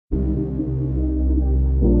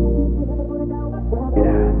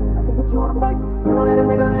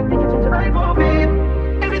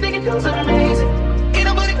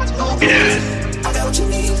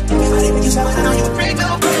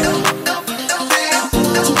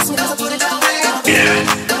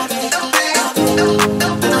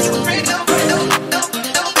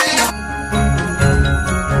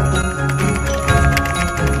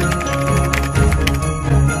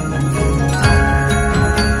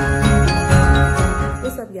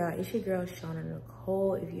It's your girl, Shawna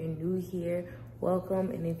Nicole. If you're new here,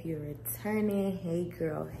 welcome. And if you're returning, hey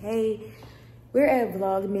girl, hey. We're at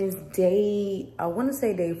VLOGMAS day, I want to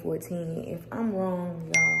say day 14. If I'm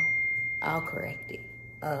wrong, y'all, I'll correct it.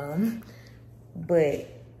 But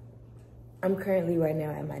I'm currently right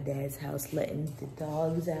now at my dad's house letting the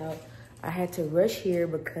dogs out. I had to rush here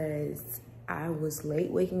because I was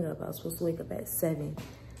late waking up. I was supposed to wake up at 7.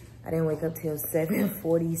 I didn't wake up till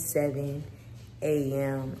 7:47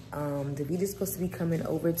 a.m. The video's supposed to be coming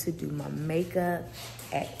over to do my makeup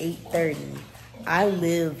at 8:30. I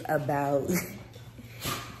live about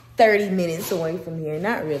 30 minutes away from here.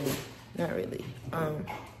 Not really.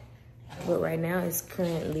 But right now it's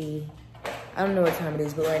currently, I don't know what time it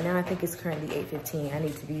is, but right now I think it's currently 8:15. I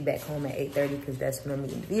need to be back home at 8:30 because that's when I'm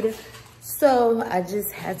meeting Vita. So I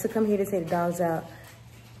just had to come here to take the dogs out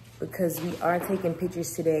because we are taking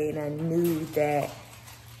pictures today, and I knew that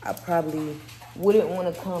I probably wouldn't want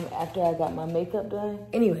to come after I got my makeup done.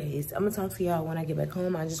 Anyways, I'm gonna talk to y'all when I get back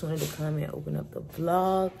home. I just wanted to come and open up the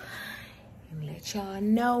vlog and let y'all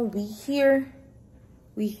know we here.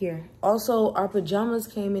 Also, our pajamas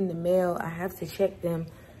came in the mail. I have to check them.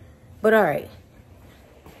 But all right,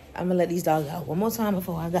 I'm gonna let these dogs out one more time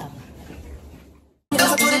before I go.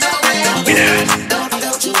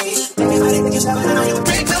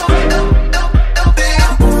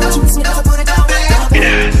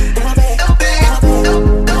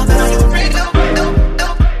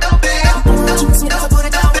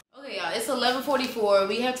 Okay, y'all, it's 11:44.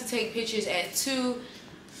 We have to take pictures at 2.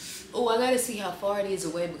 Oh, I gotta see how far it is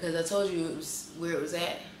away because I told you it was where it was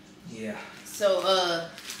at. Yeah. So,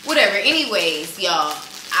 whatever. Anyways, y'all,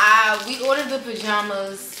 we ordered the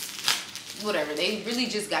pajamas. Whatever. They really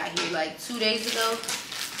just got here like 2 days ago.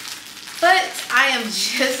 But I am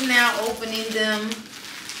just now opening them.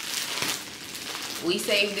 We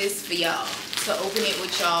saved this for y'all to open it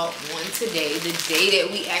with y'all on today, the day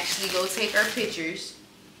that we actually go take our pictures.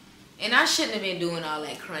 And I shouldn't have been doing all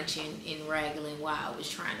that crunching and wrangling while I was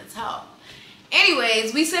trying to talk.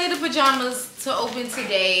 Anyways, we saved the pajamas to open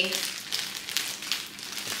today.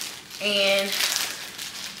 And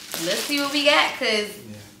let's see what we got, because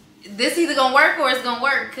this either gonna work or it's gonna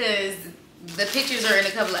work, because the pictures are in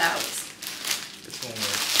a couple of hours. It's gonna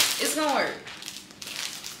work. It's gonna work.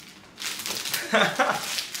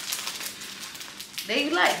 They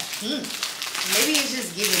like pink. Maybe it's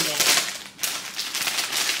just giving that.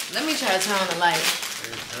 Let me try to turn on the light. It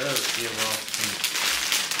does give off pink.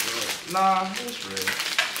 Nah, it's red.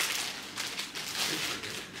 It's red.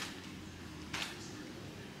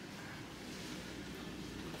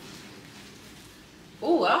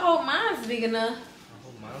 Ooh, I hope mine's big enough. I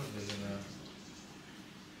hope mine's big enough.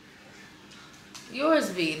 Yours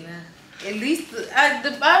big enough. At least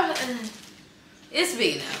it's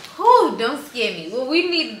big enough. Whew, don't scare me. Well, we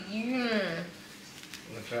need. Wanna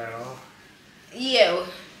try it off? Yeah,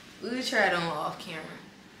 we'll try it on off camera.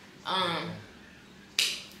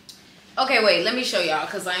 Okay, wait. Let me show y'all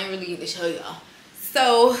because I ain't really get to show y'all.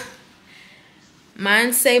 So,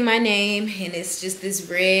 mine say my name, and it's just this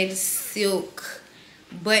red silk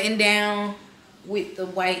button down with the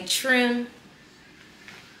white trim.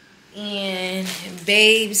 And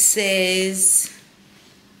Babe says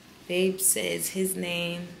his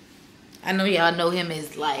name. I know y'all know him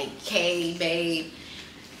as like K Babe.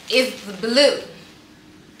 It's blue.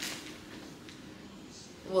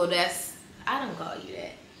 Well, I don't call you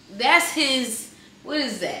that. That's his, what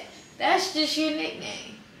is that? That's just your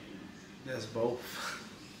nickname. That's both.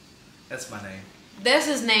 That's my name. That's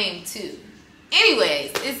his name too.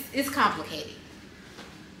 Anyways, it's complicated.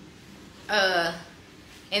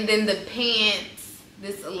 And then the pants,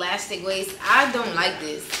 this elastic waist. I don't like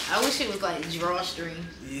this. I wish it was like drawstring.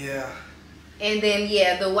 Yeah. And then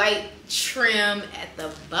yeah, the white trim at the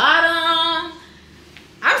bottom.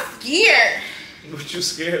 I'm scared. What you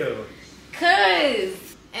scared of?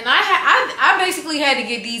 And I basically had to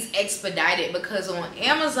get these expedited because on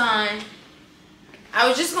Amazon, I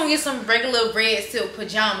was just gonna get some regular red silk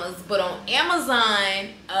pajamas, but on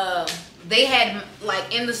Amazon, they had,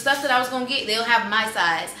 like, in the stuff that I was gonna get, they'll have my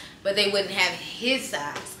size, but they wouldn't have his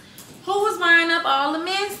size. Who was buying up all the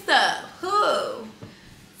men's stuff? Who?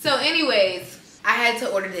 So anyways, I had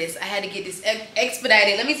to order this. I had to get this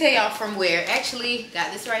expedited. Let me tell y'all from where. Actually,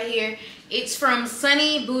 got this right here. It's from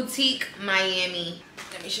Sunny Boutique, Miami.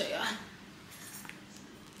 Let me show y'all.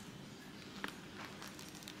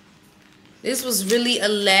 This was really a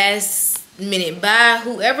last minute buy.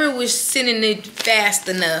 Whoever was sending it fast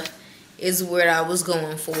enough is what I was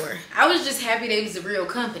going for. I was just happy they was a real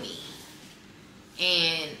company.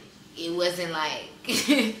 And it wasn't like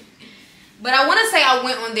But I want to say I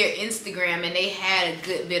went on their Instagram and they had a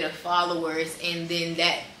good bit of followers, and then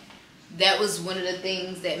that was one of the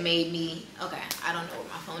things that made me, okay, I don't know what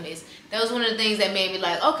my phone is. That was one of the things that made me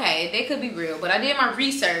like, okay, they could be real. But I did my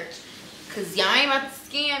research because y'all ain't about to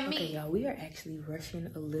scam me. Okay, y'all, we are actually rushing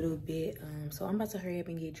a little bit. So I'm about to hurry up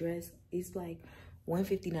and get dressed. It's like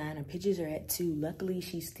 1:59. Our pictures are at 2. Luckily,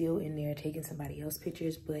 she's still in there taking somebody else's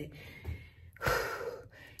pictures, but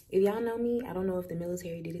if y'all know me, I don't know if the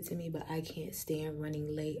military did it to me, but I can't stand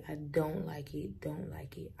running late. I don't like it. Don't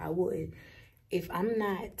like it. I would, if I'm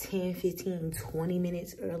not 10, 15, 20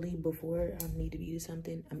 minutes early before I need to be to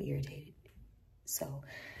something, I'm irritated. So,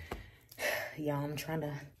 y'all, I'm trying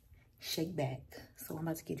to shake back. So I'm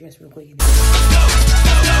about to get dressed real quick.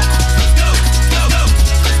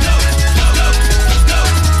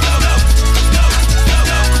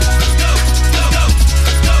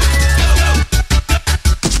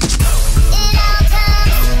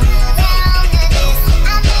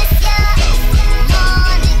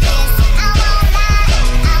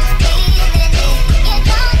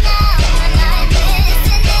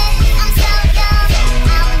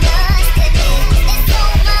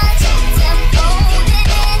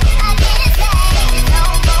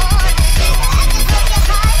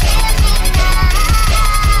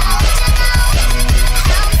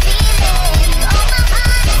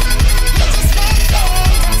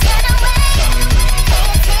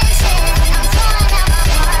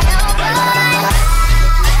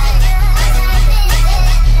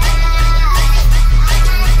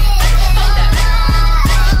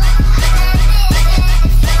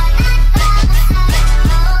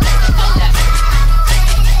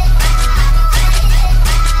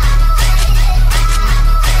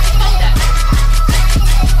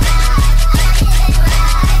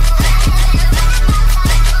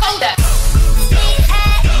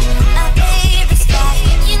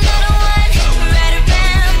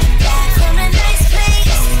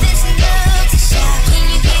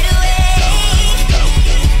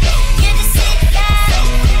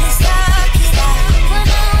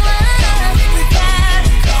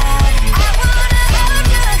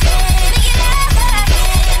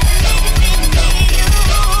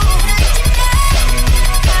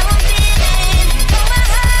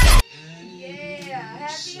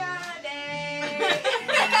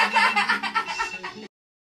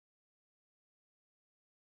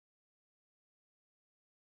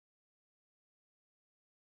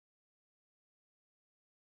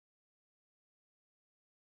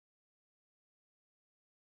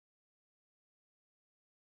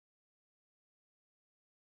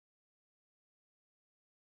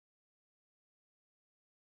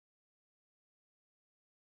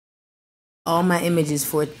 All my images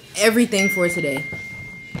for everything for today.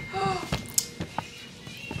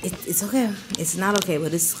 It's okay. It's not okay,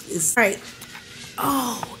 but it's right.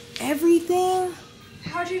 Oh, everything?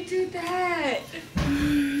 How'd you do that?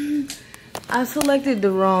 I selected the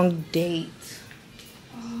wrong date.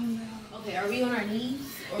 Oh no. Okay, are we on our knees?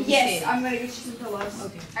 Or Yes, I'm gonna get you some pillows.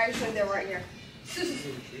 Okay. Actually, they're right here. You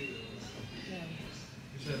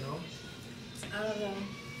said no? I don't know.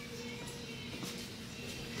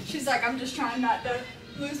 She's like, I'm just trying not to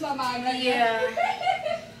lose my mind right Yeah.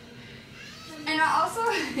 now. And I also,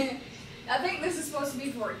 I think this is supposed to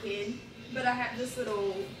be for a kid, but I have this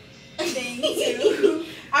little thing too.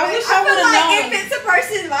 I wish I feel would have like known. if it's a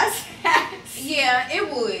person my size. Yeah, it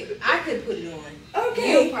would. I could put it on.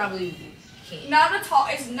 Okay. You probably can't. Not a tall,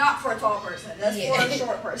 it's not for a tall person. That's Yeah. for a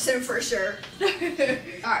short person for sure.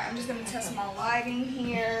 Alright, I'm just gonna test my lighting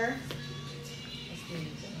here.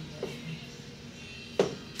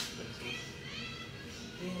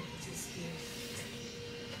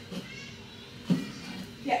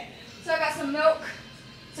 Yeah, so I got some milk,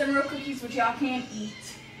 some real cookies which y'all can eat.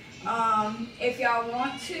 If y'all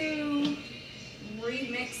want to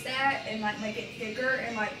remix that and like make it thicker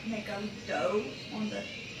and like make a dough on the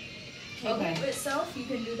table itself, you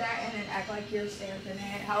can do that and then act like you're stamping it.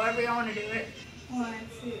 However y'all want to do it. 1,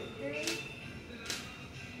 2, 3.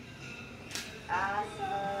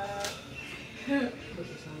 Awesome.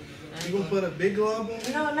 You gonna put a big glob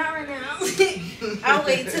on? No, not right now. I'll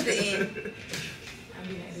wait till the end.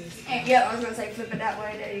 And yeah, I was gonna say flip it that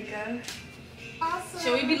way. There you go. Awesome.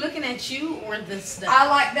 Should we be looking at you or the stuff? I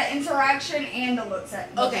like the interaction and the looks at.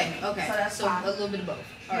 Okay, okay. So that's fine. a little bit of both.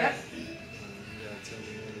 All Yep. right.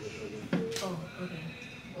 Oh, okay.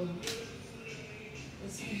 Oh.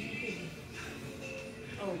 Let's see.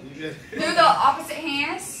 Oh. Do the opposite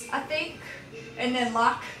hands, I think, and then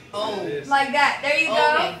lock. Oh. Like that. There you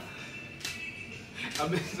go.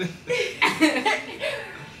 Okay.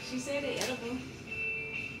 She said they edible.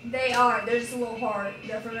 They are. They're just a little hard.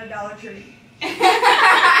 They're from the Dollar Tree. Okay,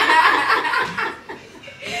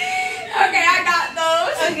 I got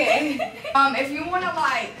those. Okay. If you want to,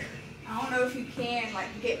 like, I don't know if you can, like,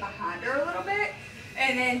 get behind her a little bit,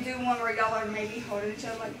 and then do one where y'all are maybe holding each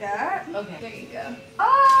other like that. Okay. There you go.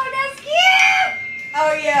 Oh, that's cute.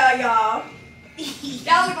 Oh yeah, y'all.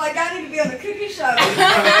 Y'all look like I need to be on the cookie show.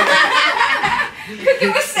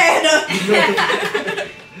 Cooking with Santa.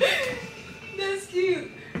 That's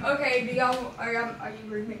cute. Okay, do y'all are you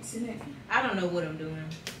remixing it? I don't know what I'm doing.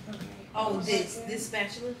 Okay. Oh, this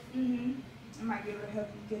spatula? Mm-hmm. I might be able to help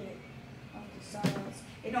you get it off the sides.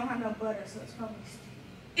 It don't have no butter, so it's probably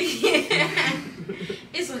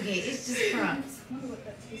It's okay. It's just crumbs. I wonder what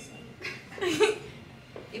that tastes like.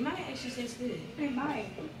 It might actually taste good. It might.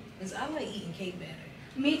 Cause I like eating cake batter.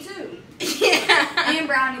 Me too. And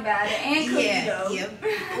brownie batter and cookie dough. Yep.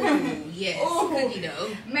 Ooh, yes. Ooh. Cookie dough.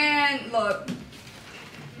 Man, look.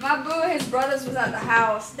 My boo and his brothers was at the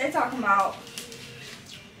house. They talking about,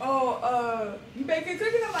 you baking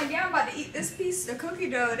cookies? I'm like, yeah, I'm about to eat this piece of cookie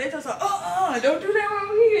dough. They just like, don't do that while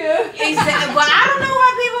we're here. Exactly. But I don't know why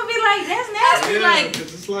people be like, that's nasty. Yeah, Like,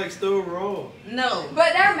 because it's like still raw. no.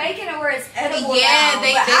 But they're making it where it's edible. Yeah, now,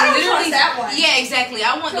 they but I don't literally. trust that one. Yeah, exactly.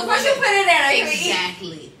 I want the one Once you that, put it in, I can eat.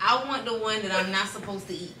 exactly. I want the one that I'm not supposed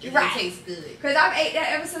to eat. It Right. tastes good. Because I've ate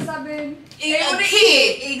that ever since I've been A able to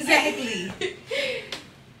kid, eat. exactly.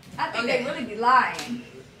 I think Okay. they really be lying.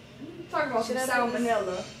 Talk about some Should I do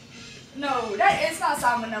salmonella. No, it's not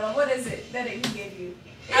salmonella. What is it that it can give you?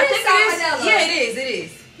 I think salmonella. Yeah, it is. It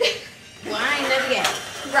is. Well, I ain't never got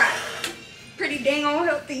it. Right. Pretty dang on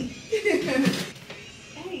healthy.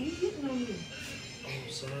 Hey, you getting on me?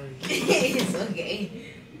 I'm sorry. It's okay.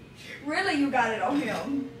 Really, you got it on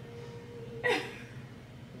him.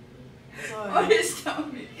 Sorry. On his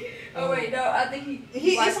stomach. Oh wait, no, I think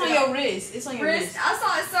he It's wiped on it your off. wrist. It's on your wrist. wrist. I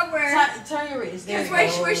saw it somewhere. Turn your wrist. There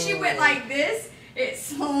Because you go. when she went like this, it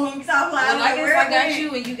swung. So I'm like, Well, I guess where I it got went?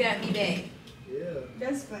 you and you got me back. Yeah.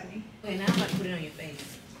 That's funny. Wait, now I'm about to put it on your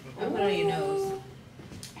face. I'll put it on your nose.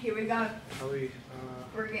 Here we go. How we,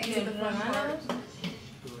 We're getting You to the gonna fun put it on my part. nose?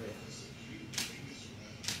 go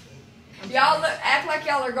ahead. Y'all act like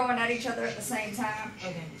y'all are going at each other at the same time.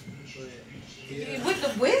 Okay. Go ahead. Yeah. With the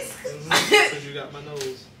whisk? Because you got my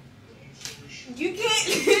nose. You can't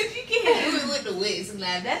do it with the whisk.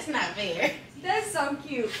 Now, that's not fair. That's so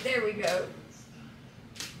cute. There we go.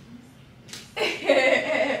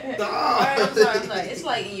 Alright, I'm sorry. It's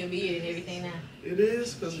like in your beard and everything now. It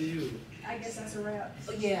is because of you. I guess that's a wrap.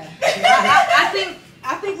 Oh, yeah. I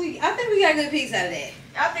think we got a good piece out of that.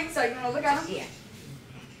 I think so. You want to look at them? Yeah.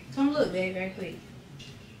 Come look, babe, very quick.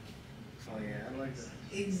 Oh, yeah, I like that.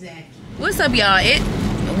 Exactly. What's up, y'all?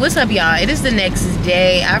 It is the next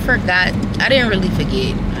day. I forgot. I didn't really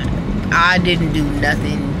forget. I didn't do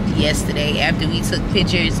nothing yesterday after we took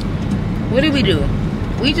pictures. What did we do?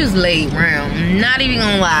 We just laid around. Not even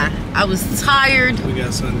gonna lie. I was tired. We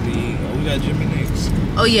got something to eat. Oh, we got Jimmy Nicks.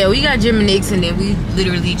 Oh yeah, we got Jim and Nick's, and then we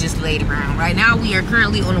literally just laid around. Right now we are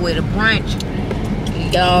currently on the way to brunch.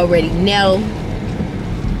 Y'all already know.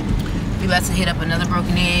 We about to hit up another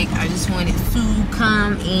broken egg. I just wanted to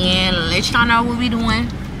come and let y'all know what we doing.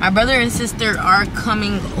 My brother and sister are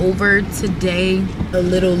coming over today a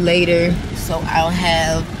little later, so I'll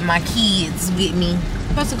have my kids with me.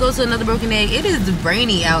 I'm about to go to another broken egg. It is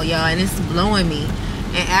rainy out, y'all, and it's blowing me.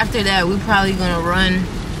 And after that, we're probably gonna run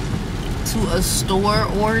to a store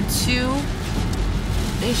or two.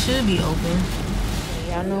 They should be open.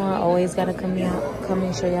 Y'all know I always gotta come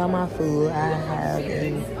and show y'all my food. I have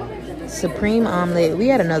a supreme omelet. We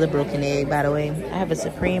had another broken egg, by the way. I have a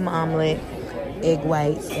supreme omelet, egg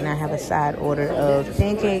whites, and I have a side order of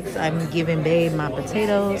pancakes. I'm giving babe my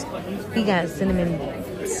potatoes. He got cinnamon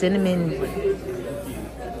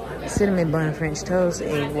bun French toast,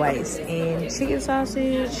 egg whites, and chicken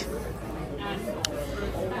sausage.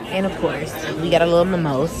 And of course, we got a little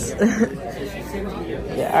mimosa.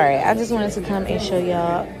 Yeah, all right, I just wanted to come and show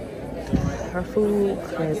y'all her food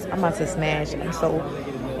because I'm about to smash. I'm so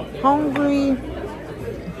hungry.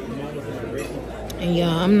 And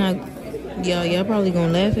y'all probably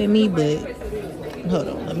gonna laugh at me, but hold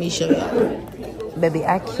on, let me show y'all. Baby,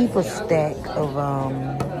 I keep a stack of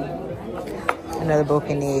another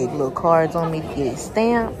broken egg little cards on me to get it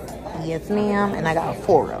stamped. Yes, ma'am. And I got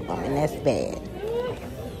 4 of them, and that's bad.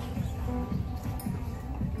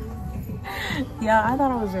 Y'all, I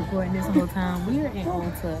thought I was recording this whole time. We are in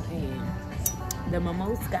Ulta, and the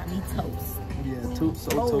mimosa got me toast. Yeah,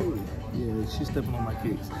 toast. Yeah, she's stepping on my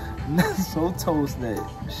kicks. So toast that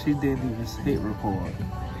she didn't even hit record.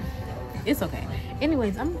 It's okay.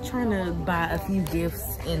 Anyways, I'm trying to buy a few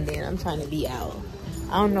gifts, and then I'm trying to be out.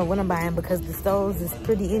 I don't know what I'm buying because the stores is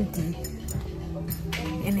pretty empty.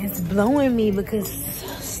 it's blowing me because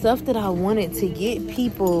stuff that I wanted to get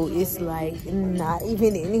people is like not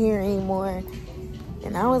even in here anymore.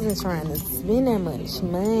 And I wasn't trying to spend that much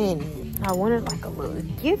money. I wanted like a little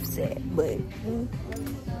gift set, but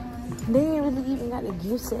they ain't really even got the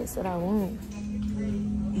gift sets that I want.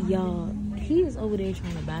 Y'all, he is over there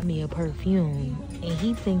trying to buy me a perfume and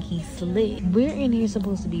he think he's slick. We're in here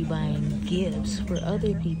supposed to be buying gifts for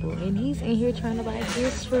other people and he's in here trying to buy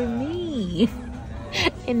gifts for me.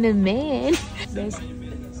 And the man, that's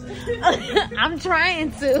I'm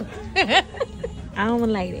trying to. I don't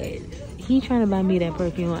like that. He trying to buy me that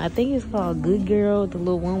perfume. I think it's called Good Girl, the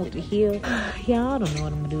little one with the heel. Y'all, I don't know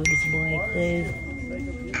what I'm gonna do with this boy, cause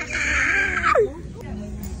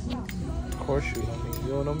Of course you know me.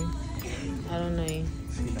 You don't know me? I don't know you.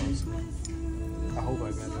 She knows me. I hope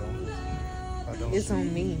I got it on. I don't. It's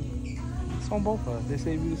on me. It's on both of us. They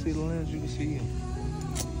say if you can see the lens, you can see him.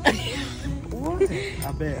 What?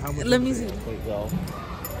 I bet. How much? Let me see. Wait, go.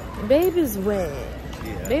 Baby's wet.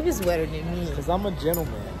 Yeah. Baby's wetter than me. Cause I'm a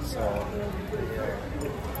gentleman, so.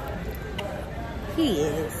 He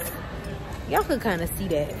is. Y'all could kind of see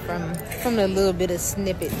that from the little bit of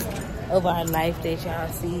snippet of our life that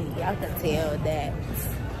y'all see. Y'all can tell that.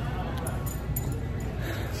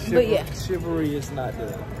 But yeah. Chivalry is not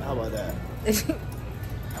good. How about that?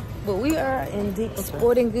 But we are in deep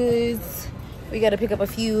sporting goods. We got to pick up a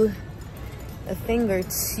thing or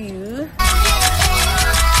two.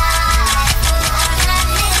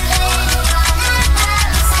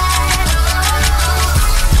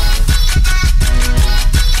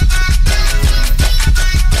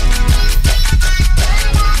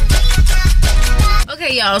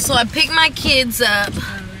 Okay, y'all, so I picked my kids up.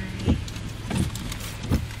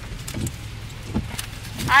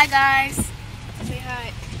 Hi guys. Say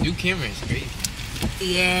hi. New camera is great.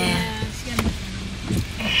 Yeah.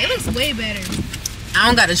 It looks way better. I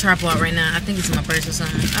don't got the tripod right now. I think it's in my purse or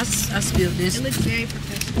something. I spilled this. It looks very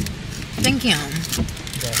professional. Thank you.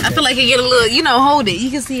 I feel like it get a little, you know, hold it. You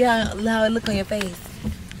can see how it look on your face.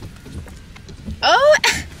 Oh.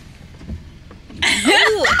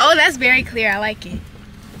 Oh, that's very clear. I like it.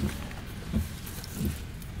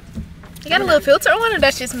 You got a little filter on, or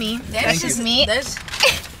that's just me? That's just me.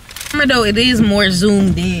 Remember though, it is more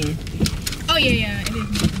zoomed in. Oh yeah, it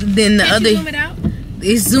is. Than the Can't other. you zoom it out?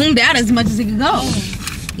 It's zoomed out as much as it can go. Oh.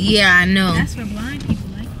 Yeah, I know. That's for blind people,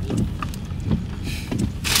 like.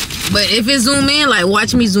 But if it zoom in, like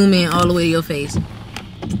watch me zoom in all the way to your face.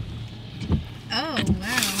 Oh wow.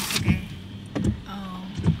 Okay. Oh.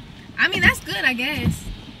 I mean that's good, I guess.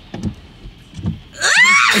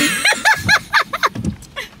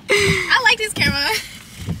 I like this camera.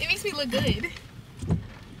 It makes me look good.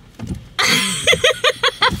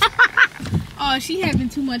 Oh, she having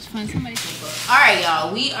too much fun. Somebody say. All right,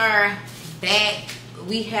 y'all. We are back.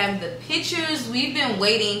 We have the pictures. We've been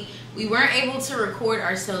waiting. We weren't able to record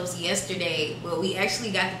ourselves yesterday, but we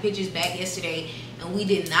actually got the pictures back yesterday, and we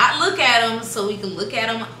did not look at them, so we could look at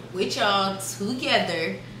them with y'all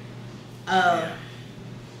together.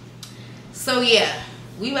 So yeah,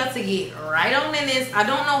 we about to get right on in this. I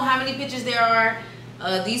don't know how many pictures there are.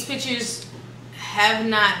 These pictures have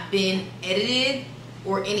not been edited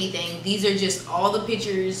or anything. These are just all the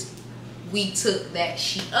pictures we took that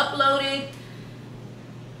she uploaded.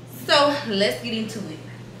 So let's get into it.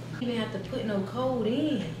 You didn't have to put no code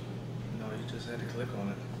in. No, you just had to click on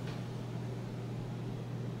it.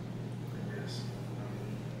 I guess.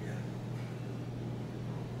 Yeah.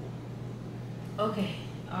 Okay,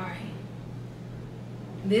 all right.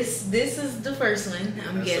 This is the first one,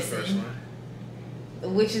 I'm guessing. The first one.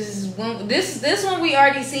 Which is one. This one we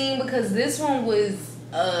already seen because this one was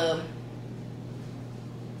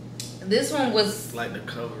like the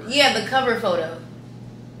cover. Yeah, the cover photo.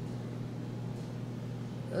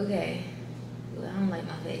 Okay. Well, I don't like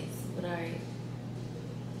my face, but all right.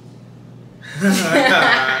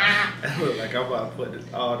 It look like I'm about to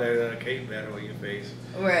put all that cake batter on your face.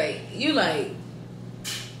 Right. You like.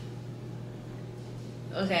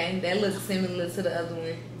 Okay, that looks similar to the other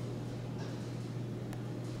one.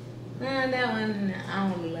 Nah, that one I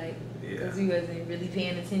don't really like. Because you wasn't really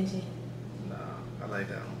paying attention. Nah, I like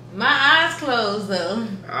that one. My eyes closed though.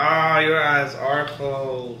 Ah, your eyes are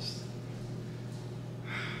closed.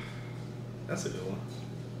 That's a good one.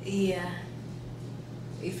 Yeah.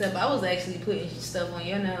 Except I was actually putting stuff on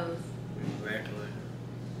your nose. Exactly.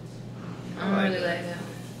 I don't really like that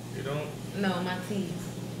one. You don't? No, my teeth.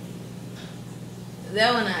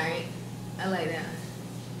 That one alright. I like that one.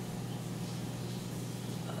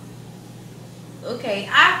 Okay,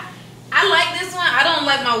 I like this one. I don't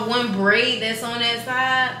like my one braid that's on that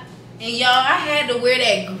side. And y'all, I had to wear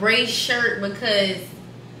that gray shirt because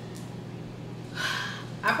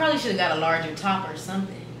I probably should have got a larger top or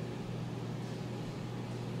something.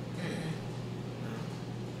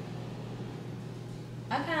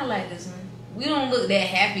 I kind of like this one. We don't look that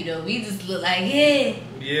happy though. We just look like, yeah.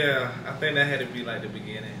 Yeah, I think that had to be like the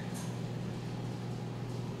beginning.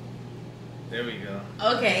 There we go.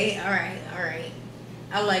 Okay, all right.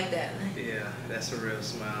 I like that one. Yeah, that's a real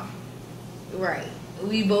smile. Right.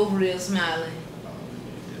 We both real smiling. Oh,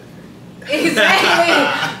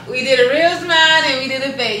 Exactly. We did a real smile and we did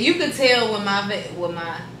a face. You could tell with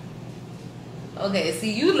my. Okay,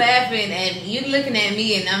 see you laughing and you looking at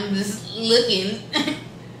me and I'm just looking.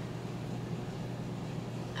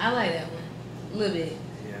 I like that one a little bit.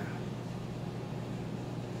 Yeah.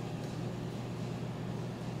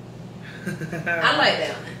 I like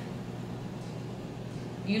that one.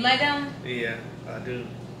 You like that one? Yeah, I do.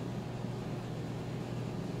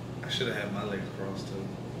 I should have had my legs crossed too.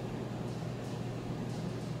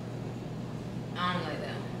 I don't like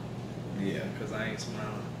that one. Yeah, because I ain't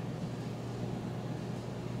smiling.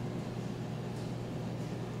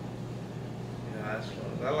 Yeah, that's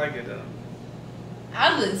fun. I like it though.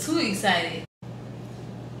 I look too excited.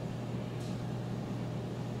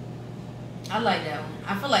 I like that one.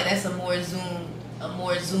 I feel like that's a more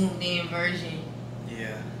zoomed in version.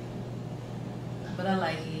 Yeah. But I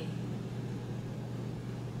like it.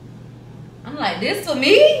 I'm like, this for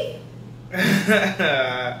me? I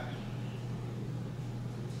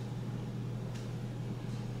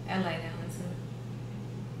like that one too.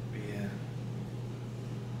 Yeah.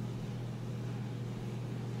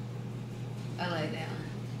 I like that one.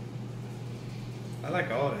 I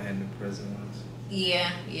like all the hand present ones.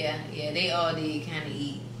 Yeah. They all did kind of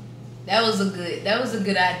eat. That was a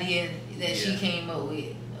good idea that she came up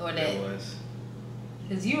with, or that was.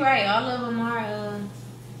 Cause you're right, all of them are.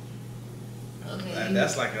 Okay.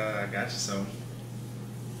 That's like I got you some.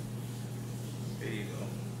 There you go.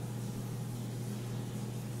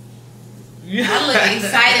 I look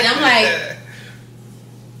excited. I'm like,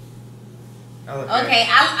 okay.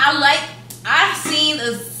 I like. I seen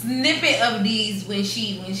a snippet of these when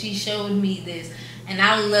she showed me this, and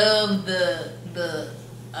I love the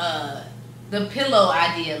pillow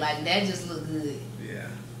idea. Like that just looked good. Yeah.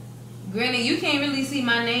 Granted, you can't really see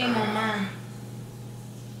my name on mine.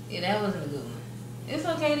 Yeah, that wasn't a good one. It's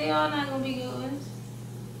okay. They all not gonna be good ones.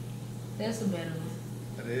 That's a better one.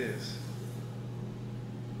 It is.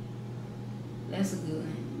 That's a good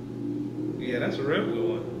one. Yeah, that's a real good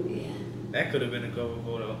one. Yeah. That could have been a cover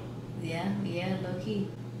photo. Yeah, low key.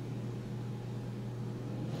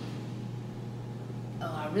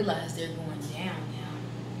 Oh, I realize they're going down now.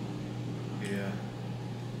 Yeah.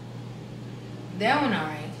 That one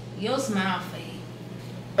alright. Your smile fade.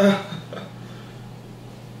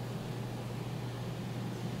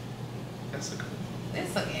 That's a good one.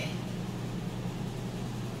 That's okay.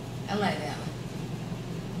 I like that one.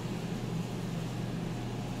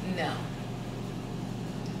 No.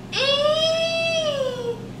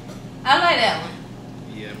 I like that one.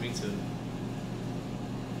 Yeah, me too.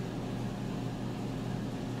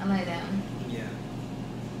 I like that one. Yeah.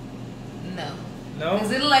 No. No?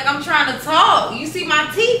 Because it look like I'm trying to talk. You see my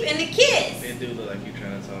teeth in the kiss. They do look like you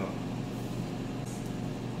trying to talk.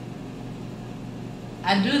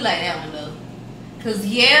 I do like that one though. Cause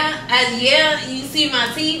you see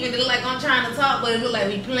my teeth and it look like I'm trying to talk, but it look like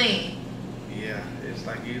we playing. Yeah, it's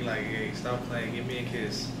like you like, hey, stop playing, give me a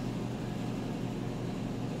kiss.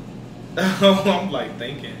 I'm like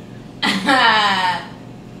thinking. Yeah.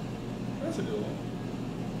 That's a good one.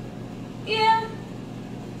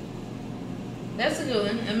 That's a good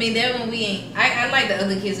one. I mean, that one we ain't. I like the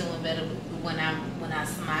other kissing one better when I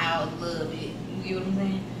smiled a little bit. You get what I'm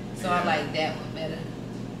saying? So I like that one better.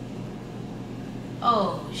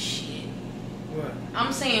 Oh shit. What?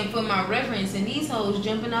 I'm saying for my reference, and these hoes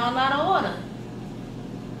jumping all out of order.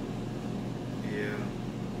 Yeah.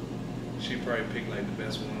 She probably picked like the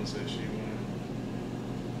best ones that she wanted.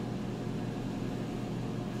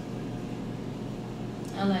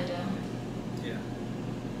 I like that one. Yeah.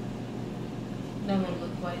 That one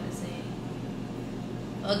look quite the same.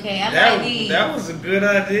 Okay, I like these. That was a good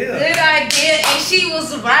idea. Good idea, and she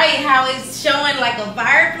was right how it's showing like a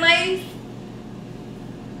fireplace.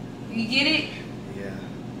 You get it? Yeah.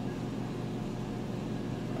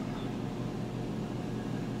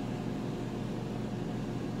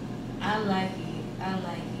 I like it.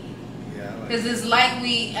 Yeah, I like Because it's like I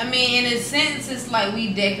mean, in a sense, it's like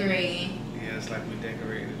we decorating. Yeah, it's like we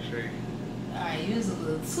decorated the tree. Alright, you was a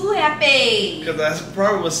little too happy. Because I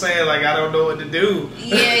probably was saying, like, I don't know what to do.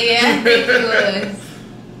 Yeah, I think you was.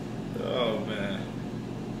 Oh, man.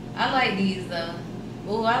 I like these, though.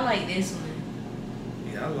 Oh, I like this one.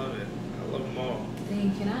 Yeah, I love it. I love them all.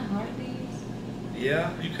 thing. Can I heart these?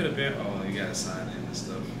 Yeah, you could have been. Oh, you gotta sign in and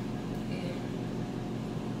stuff. Yeah.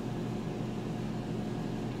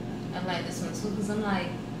 I like this one too because I'm like,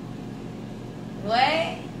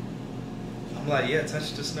 what? I'm like, yeah,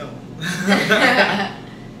 touch the snow.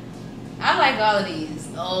 I like all of these.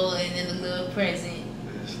 Oh, and then the little present.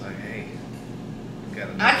 It's like, hey, you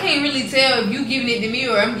gotta know. I can't really tell if you giving it to me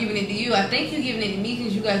or I'm giving it to you. I think you giving it to me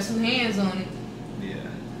because you got 2 hands on it. Yeah.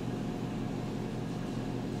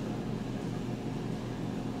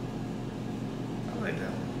 I like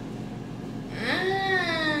that one.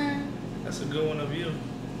 That's a good one of you.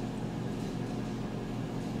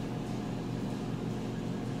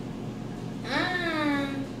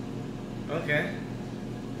 Okay.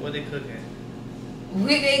 What they cooking? What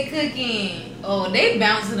they cooking? Oh, they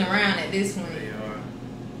bouncing around at this point. They are.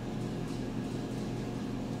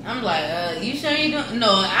 I'm like, you sure you don't?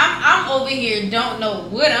 No, I'm over here. Don't know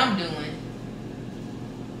what I'm doing.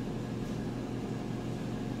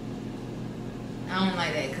 I don't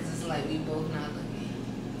like that because it's like we both not looking.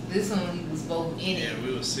 This one we was both in it. Yeah,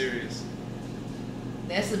 we were serious.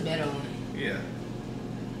 That's a better one. Yeah.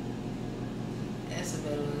 That's a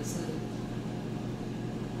better one too.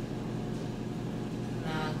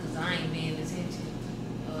 Nah, cause I ain't paying attention.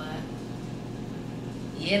 Oh,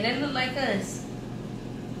 yeah, that look like us.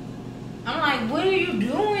 I'm like, what are you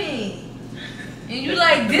doing? And you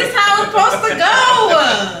like, this how it's supposed to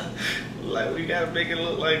go. Like, we gotta make it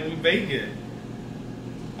look like we baking.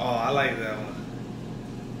 Oh, I like that one.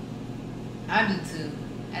 I do too.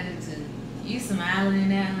 I do too. You smiling in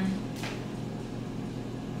that one?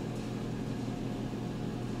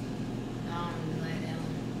 I don't really like that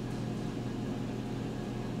one.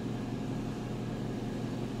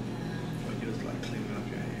 Oh, you was like cleaning up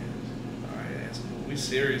your hands. Alright, that's cool. We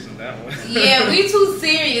serious on that one. Yeah, we too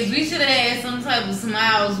serious. We should have had some type of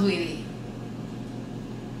smiles with it.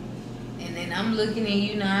 And then I'm looking at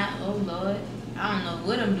you not. Oh Lord, I don't know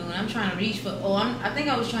what I'm doing. I'm trying to reach for. Oh, I think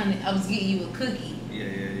I was getting you a cookie. Yeah,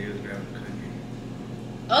 you was grabbing a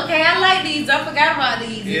cookie. Okay, I like these. I forgot about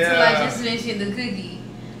these until I just mentioned the cookie.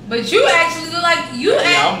 But you actually look like you.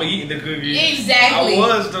 Yeah, I'm eating the cookie. Exactly. I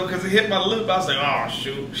was though, cause it hit my lip. I was like, oh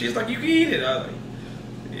shoot. She's like, you can eat it. I was like,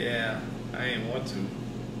 yeah, I ain't want to.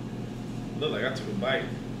 Look like I took a bite.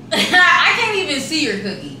 I can't even see your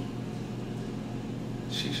cookie.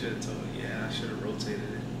 She should have told me. Yeah, I should have rotated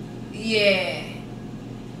it. Yeah.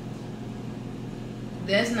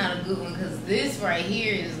 That's not a good one because this right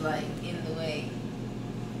here is like in the way.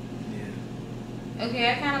 Yeah.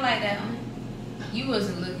 Okay, I kind of like that one. You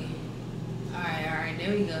wasn't looking. Alright,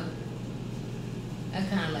 there we go. I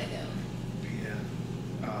kind of like that one.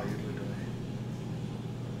 Yeah. Oh, you looked away.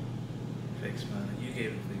 Fake smile. You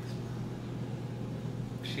gave it a fake smile.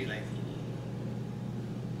 She liked it.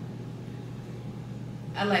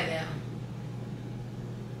 I like that one.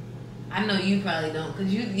 I know you probably don't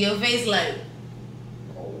because your face like.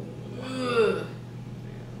 Ugh.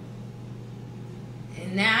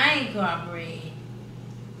 And now I ain't cooperating.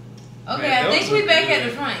 Okay, Man, I think we back good. at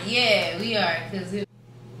the front. Yeah, we are. Cause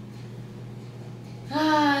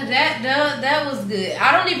that was good.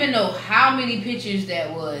 I don't even know how many pictures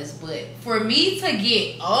that was, but for me to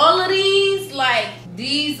get all of these, like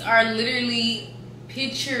these are literally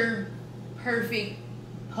picture perfect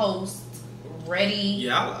posts ready.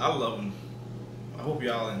 Yeah, I love them. I hope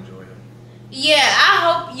y'all enjoy them. Yeah, I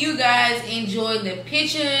hope you guys enjoyed the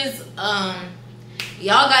pictures.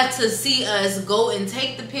 Y'all got to see us go and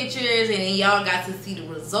take the pictures, and then y'all got to see the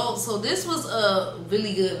results. So this was a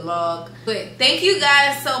really good vlog. But thank you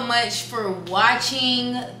guys so much for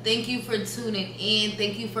watching. Thank you for tuning in.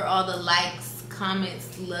 Thank you for all the likes,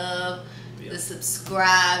 comments, love, the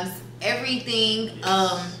subscribes, everything.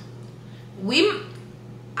 Yes.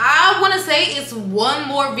 I want to say it's one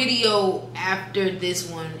more video after this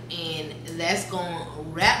one, and that's gonna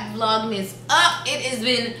wrap Vlogmas up. It has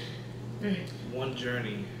been one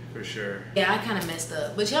journey for sure. Yeah, I kind of messed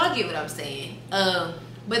up, but y'all get what I'm saying.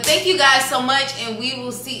 But thank you guys so much, and we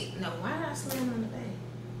will see. No, why did I slam on the bag?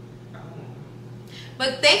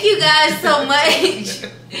 But thank you guys so much,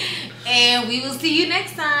 and we will see you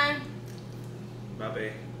next time. Bye,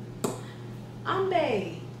 babe. I'm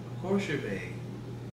babe. Of course you're babe.